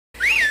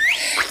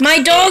My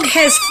dog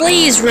has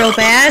fleas real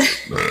bad.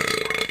 So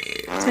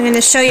I'm going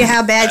to show you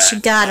how bad she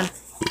got them.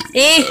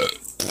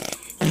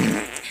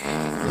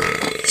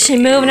 She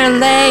moving her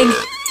leg.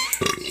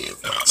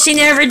 She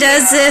never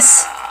does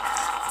this.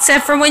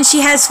 Except for when she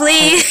has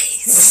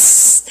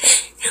fleas.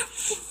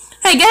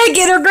 I gotta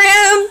get her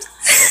groomed.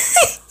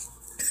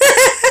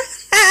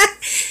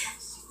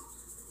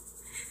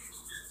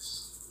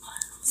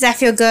 Does that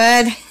feel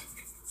good?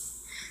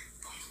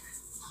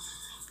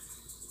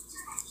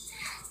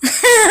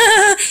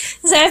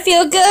 Does that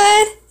feel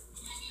good?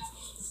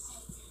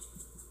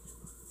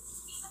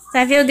 Does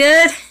that feel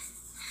good?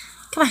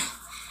 Come on.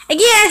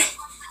 Again!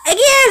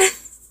 Again!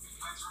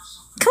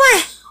 Come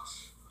on!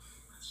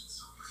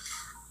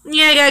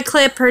 Yeah, I gotta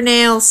clip her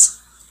nails.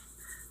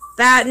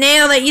 That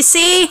nail that you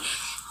see,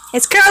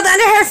 it's curled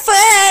under her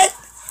foot.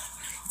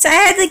 So I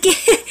had to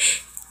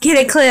get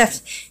it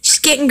clipped. She's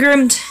getting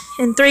groomed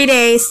in 3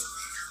 days.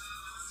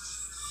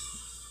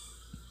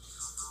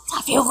 Does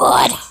that feel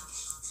good?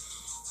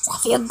 Does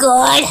that feel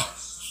good?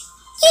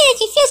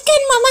 Yes, it feels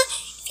good, Mama.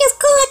 It feels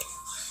good.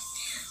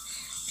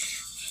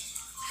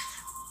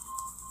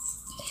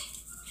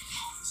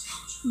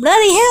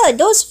 Bloody hell, it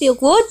does feel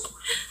good.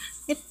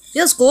 It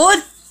feels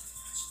good.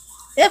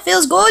 It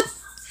feels good.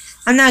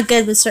 I'm not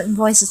good with certain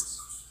voices.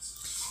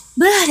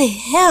 Bloody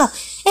hell,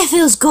 it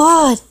feels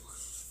good.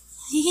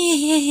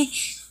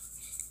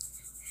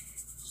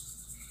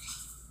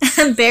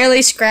 I'm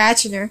barely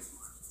scratching her.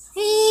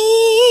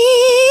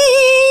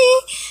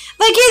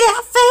 Look at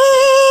that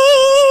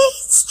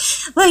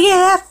face. Look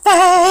at that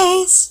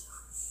face.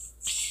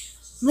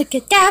 Look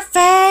at that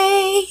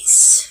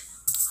face.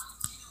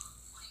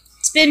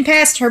 It's been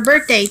past her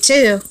birthday,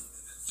 too.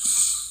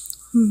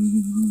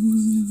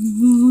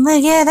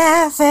 Look at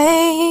that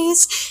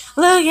face.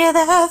 Look at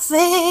that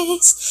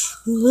face.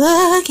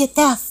 Look at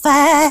that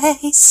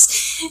face.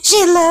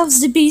 She loves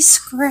to be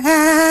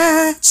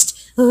scratched.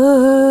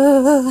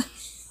 Oh,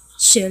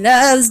 she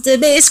loves to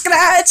be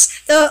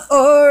scratched. The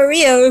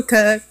Oreo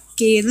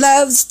cookie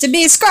loves to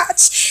be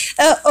scratched.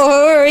 The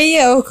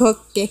Oreo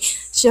cookie.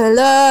 She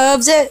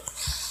loves it.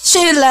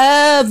 She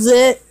loves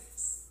it.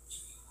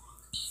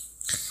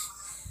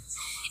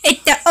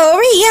 It's the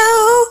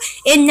Oreo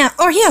in the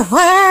Oreo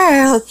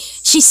world.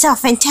 She's so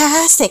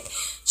fantastic.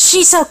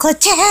 She's so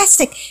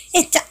clatastic.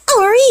 It's the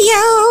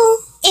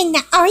Oreo in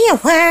the Oreo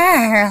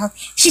world.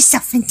 She's so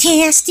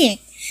fantastic.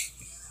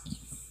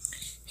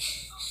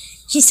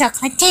 She's so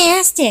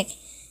fantastic.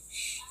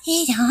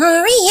 It's the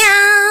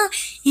Oreo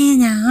in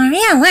the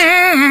Oreo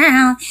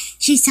world.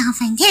 She's so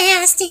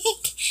fantastic.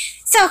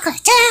 So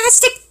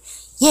clatastic.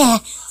 Yeah.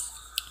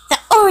 The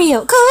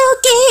Oreo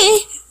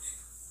cookie.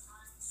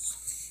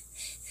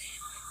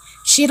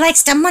 She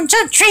likes to munch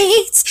on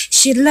treats.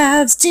 She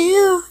loves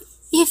to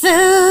eat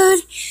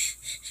food.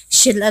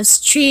 She loves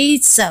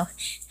treats, so,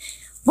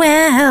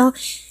 well,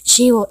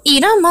 she will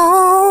eat them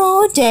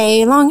all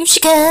day long if she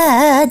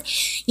could.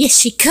 Yes,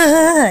 she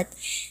could.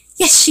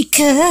 Yes, she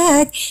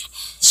could.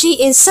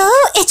 She is so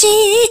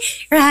itchy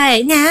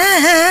right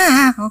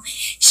now.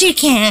 She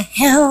can't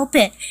help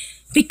it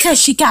because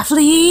she got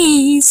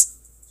fleas.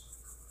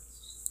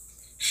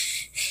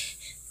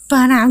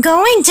 But I'm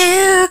going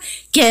to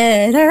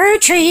get her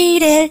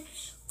treated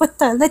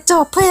with a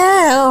little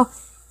pill.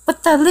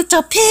 With a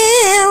little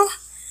pill.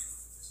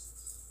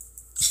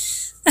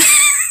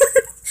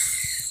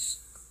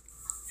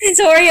 It's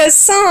Oreo's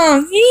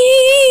song.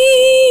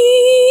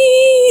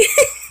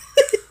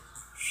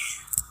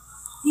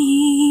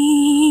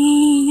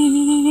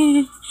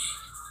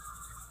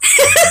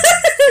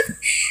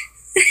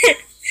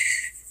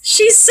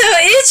 She's so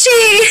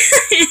itchy.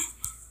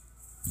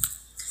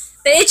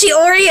 The itchy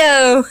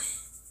Oreo.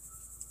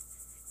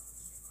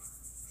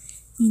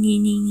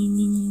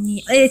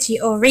 Itchy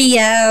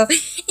Oreo.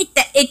 It's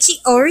the itchy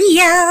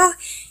Oreo.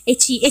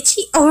 Itchy,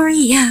 itchy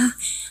Oreo.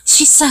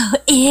 She's so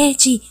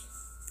itchy.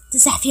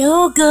 Does that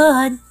feel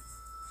good?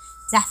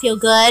 Does that feel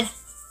good?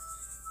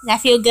 Does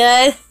that feel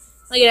good?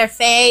 Look at her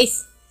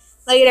face.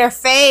 Look at her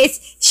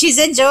face. She's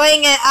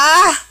enjoying it.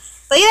 Ah!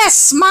 Look at that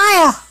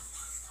smile.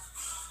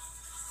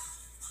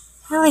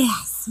 Look at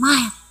that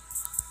smile.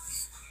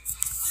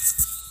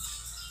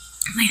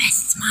 Look at that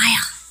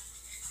smile.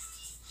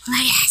 Look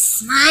at that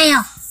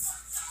smile.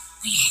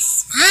 Look at that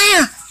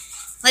smile.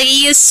 Look at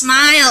you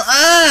smile.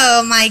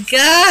 Oh my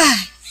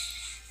God.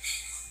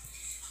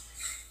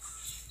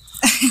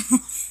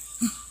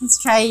 Let's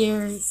try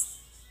your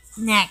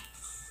neck.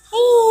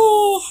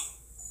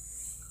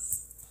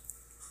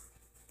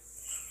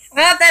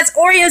 Well, that's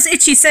Oreo's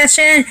itchy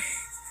session.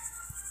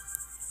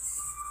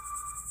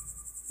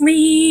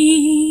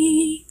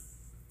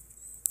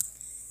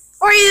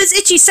 Oreo's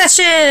itchy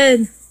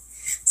session.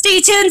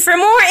 Stay tuned for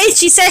more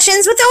itchy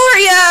sessions with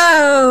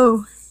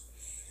Oreo.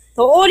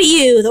 The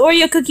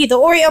Oreo cookie, the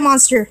Oreo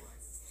monster.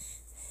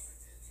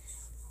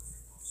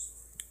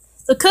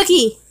 The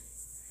cookie.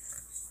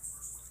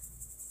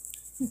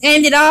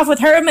 Ended off with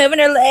her moving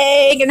her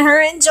leg and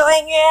her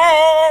enjoying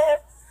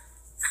it.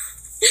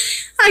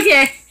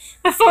 Okay,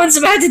 my phone's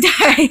about to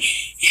die.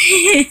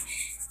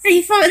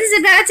 My phone's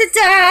about to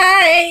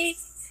die.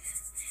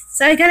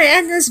 So I gotta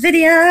end this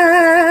video.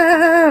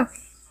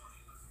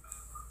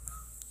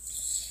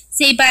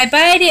 Say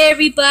bye-bye to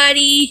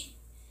everybody.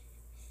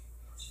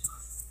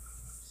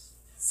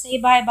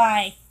 Say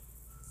bye-bye.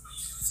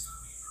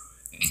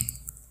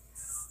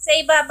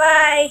 Say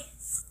bye-bye.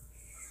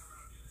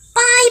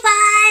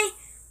 Bye-bye.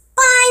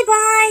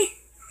 Bye-bye.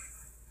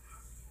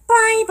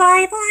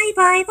 Bye-bye,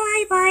 bye-bye,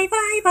 bye-bye,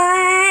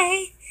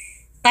 bye-bye.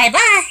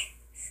 Bye-bye.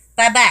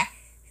 Bye-bye.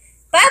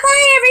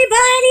 Bye-bye,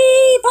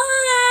 everybody.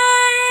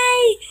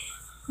 Bye.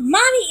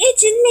 Mommy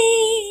itching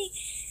me.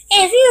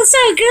 It feels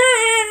so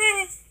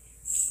good.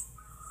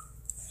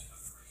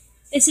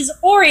 This is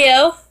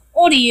Oreo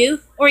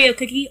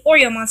cookie,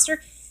 Oreo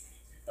monster.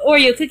 The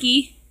Oreo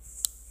cookie.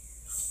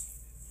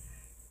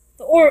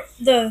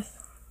 The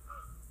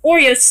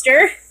Oreo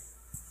stir.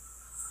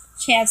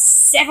 She has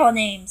several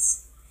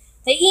names.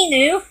 The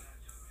Inu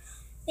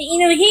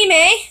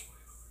Hime,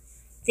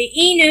 the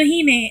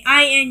Inuhime,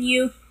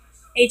 Inuhime,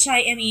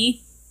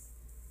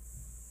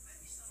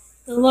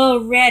 the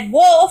little red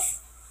wolf,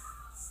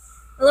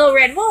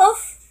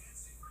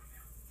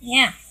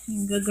 yeah,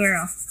 good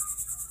girl.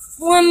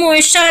 One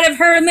more shot of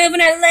her moving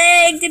her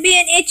leg to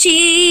being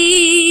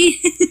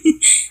itchy.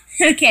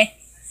 Okay,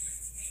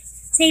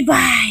 say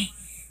bye.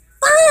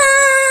 Bye.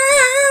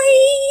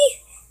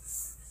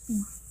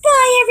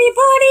 Bye,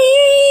 everybody.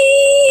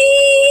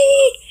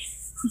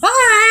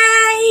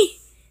 Bye.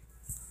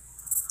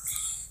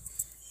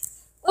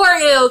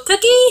 Oreo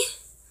cookie,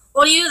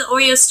 Oreo, the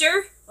Oreo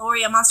stir, the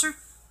Oreo monster,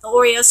 the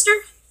Oreo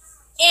stir,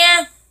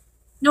 and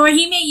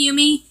Norihime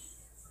Yumi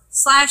 /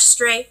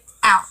 Stray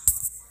out.